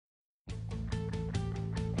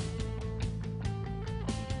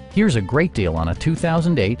Here's a great deal on a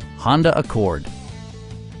 2008 Honda Accord.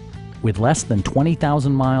 With less than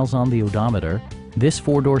 20,000 miles on the odometer, this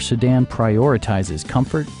four-door sedan prioritizes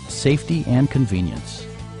comfort, safety, and convenience.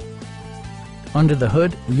 Under the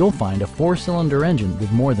hood, you'll find a four-cylinder engine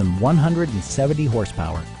with more than 170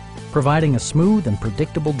 horsepower, providing a smooth and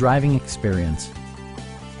predictable driving experience.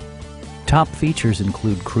 Top features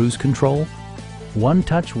include cruise control,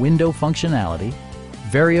 one-touch window functionality,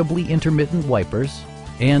 variably intermittent wipers,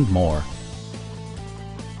 and more.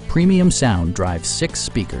 Premium sound drives 6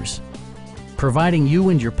 speakers, providing you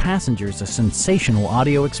and your passengers a sensational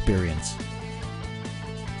audio experience.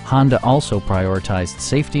 Honda also prioritized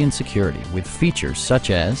safety and security with features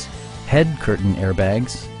such as head curtain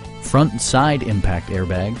airbags, front and side impact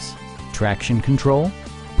airbags, traction control,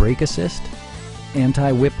 brake assist,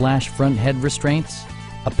 anti-whiplash front head restraints,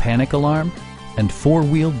 a panic alarm, and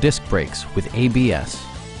 4-wheel disc brakes with ABS.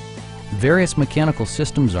 Various mechanical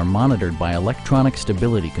systems are monitored by electronic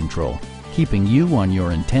stability control, keeping you on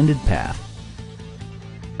your intended path.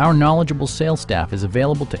 Our knowledgeable sales staff is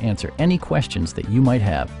available to answer any questions that you might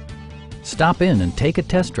have. Stop in and take a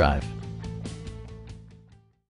test drive.